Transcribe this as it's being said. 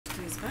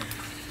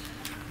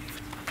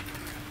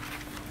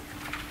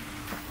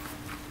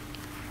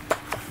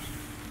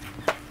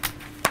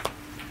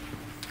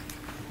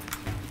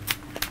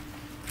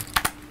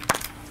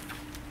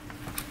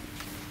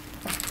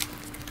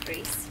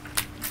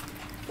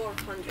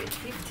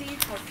450,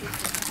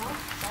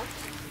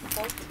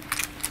 450,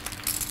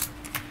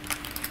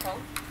 call.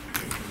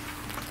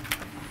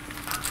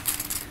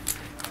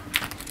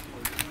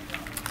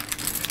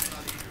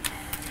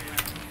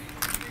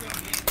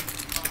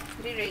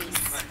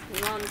 Release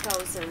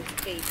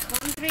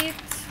 1,800,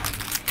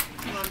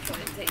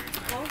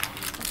 1.8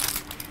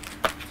 call.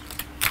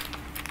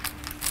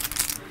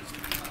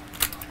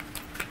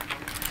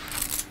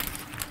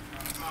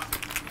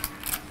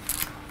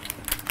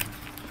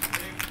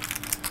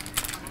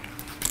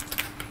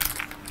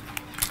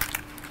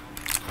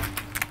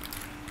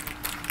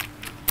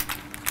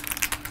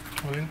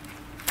 All in.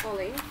 All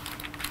in.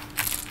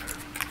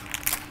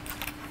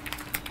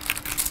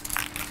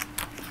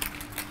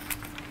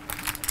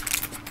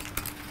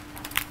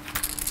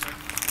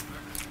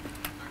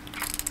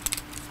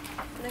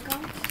 An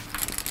account?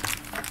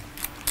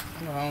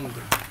 Around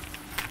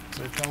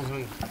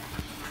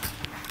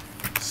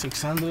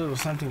 3,600 or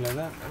something like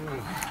that. I don't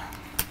know.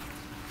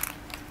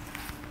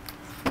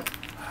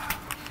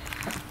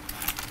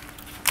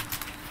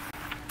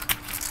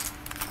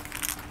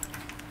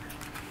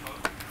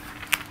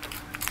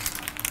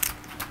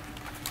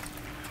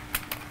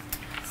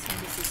 So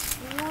this is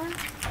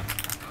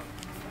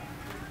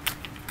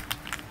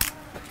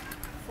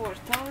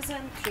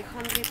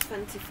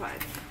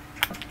 4,325.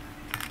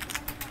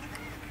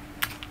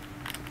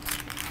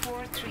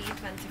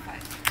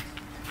 4,325.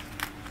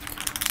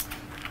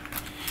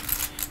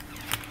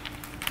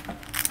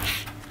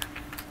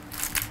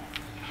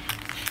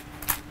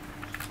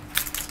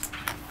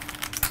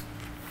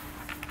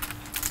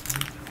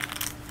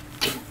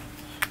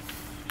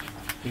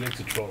 You like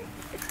to troll.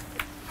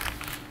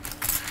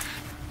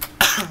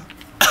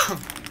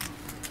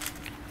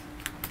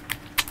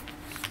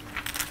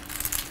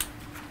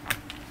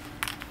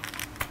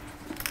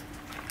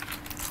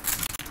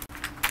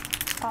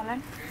 All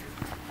in.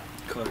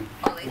 Cool.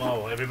 All in.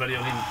 Wow, everybody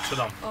all in. Shut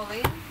down. All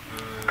in.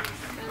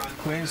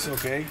 Queens,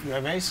 okay. You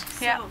have ace?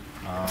 Yeah. So,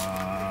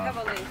 have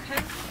all in,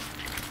 okay?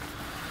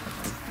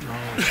 No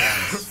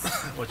chance.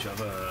 What you have,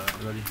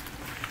 Vladi?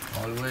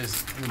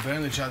 Always. We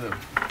burn each other.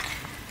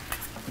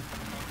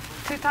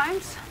 2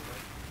 times.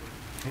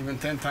 Even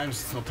 10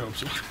 times it's not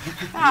option.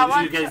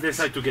 You guys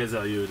decide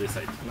together, you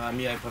decide.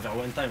 Me, I prefer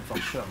 1 time for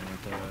sure.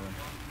 But,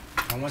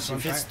 How much one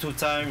if it's time? 2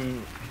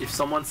 time, If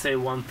someone say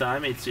 1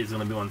 time, it's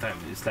gonna be 1 time.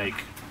 It's like,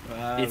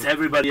 it's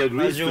everybody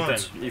agrees as you 2 want.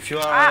 times. If you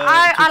are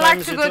I 2 like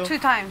times, to you go do? 2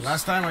 times.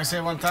 Last time I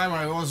say 1 time,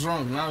 I was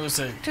wrong. Now you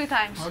say. 2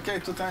 times. Okay,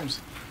 2 times.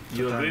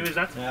 You agree with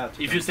that? Yeah,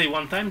 If you say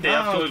 1 time, they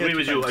have to okay, agree 2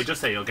 with you. times. I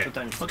just say, okay. 2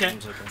 times. Okay. 2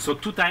 times, okay. So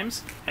 2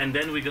 times, and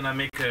then we're gonna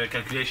make a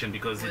calculation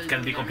because it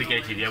can be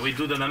complicated. Yeah, we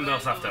do the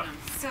numbers after.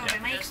 So we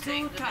make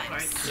 2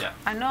 times. Yeah.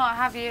 I know, I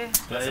have you.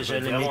 Là, ça j'ai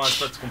peut le vraiment mix.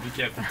 pas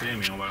compliqué à compter,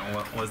 mais on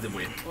va se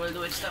débrouiller.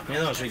 Mais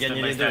non, je vais gagner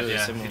Step by les step, deux,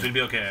 yeah. c'est bon. It will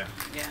be okay.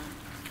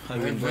 I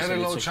We win have both very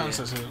and low it's okay.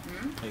 chances here.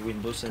 I win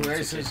both and 2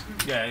 it's okay. aces.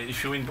 Yeah,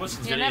 if you win both,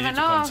 it's You very easy never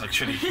to know. count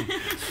actually.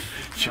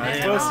 If you win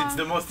Yeah. both, it's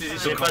the most easy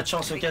J'ai to pas de count.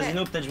 chance au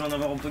casino, peut-être je vais en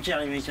avoir au poker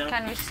les mecs. Hein.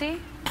 Can we see?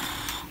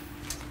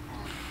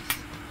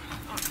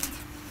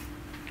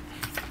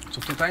 So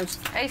 2 times?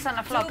 Ace on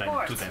the Two flop.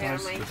 boards. Two times, We are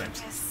two making,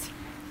 times. yes.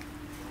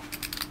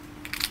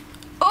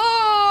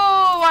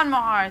 Oh, 1 more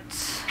heart.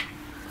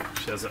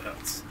 She has a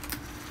heart.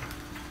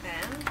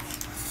 And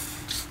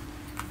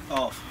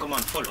Oh, come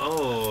on, fold.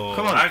 Oh,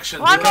 Come on. action.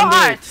 1 can more do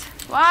heart.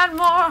 1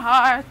 more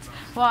heart.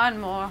 1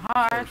 more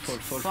heart.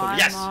 Fold. 1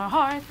 Yes! more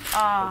heart.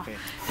 Ah, Okay.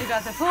 you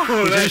got the fool.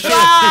 J'ai chaud.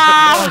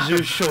 Ah, J'ai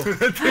eu chaud.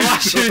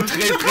 J'ai eu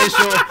très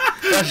chaud.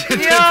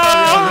 yo.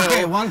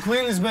 Okay, 1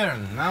 queen is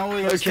burned. Now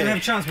we Okay. still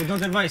have chance, but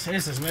don't advise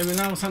aces. Maybe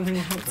now something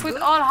will happen. Put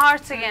all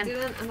hearts again.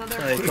 didn't another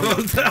Allez,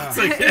 board. come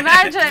on.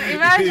 Imagine.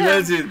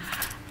 Imagine.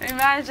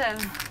 Imagine.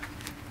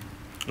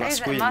 Last Ace,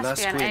 queen, it must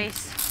last be an queen.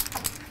 ace.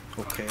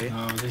 Okay.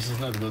 No, this is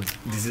not good.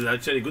 This is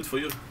actually good for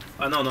you.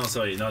 Oh no,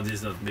 sorry, no, this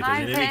is not because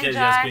Nine, in any ten, case you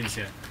have jack. queens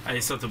here. I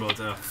thought about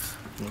her.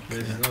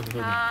 This is not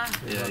good. Ah,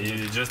 Yeah,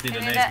 you just need You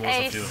an need ace, an both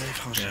ace. of you. Allez,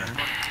 Frangin.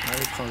 Yeah.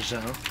 Allez,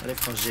 Frangin. Allez,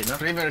 Frangin.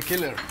 River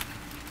killer.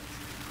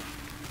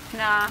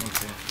 nah.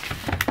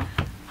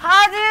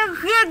 How do you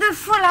get the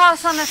full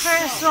house on the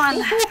first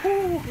one?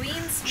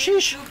 Queens make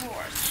Sheesh. 2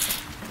 boards.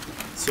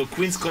 So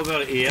queens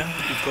cover here.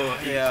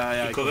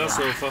 Yeah, You cover,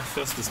 so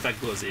first the stack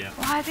goes here.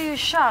 Why do you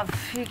shove?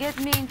 You get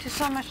me into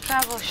so much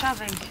trouble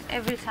shoving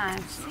every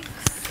time.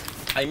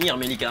 I'm here,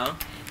 Melika. Hein?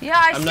 Yeah,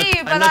 I I'm see not- you,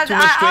 I'm but not too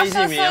much I crazy,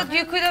 also me, thought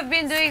you could have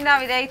been doing that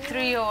with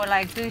 8-3 or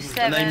like do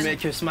And I 7.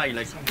 make a smile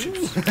like.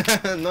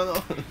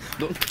 No,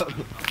 don't come.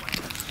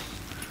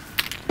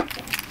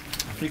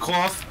 Micro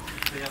off.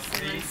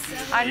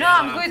 I know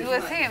I'm good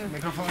with him.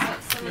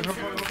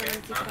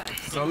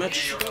 7,775. How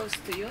much? Goes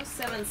to you.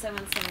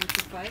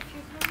 7,775 you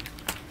have.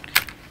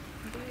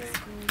 This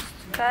goes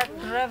to That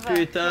river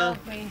Putain.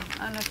 killed me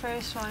on the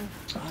first one.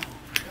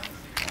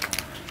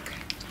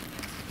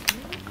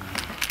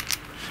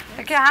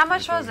 Okay, how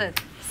much was it?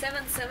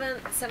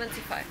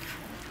 7,775.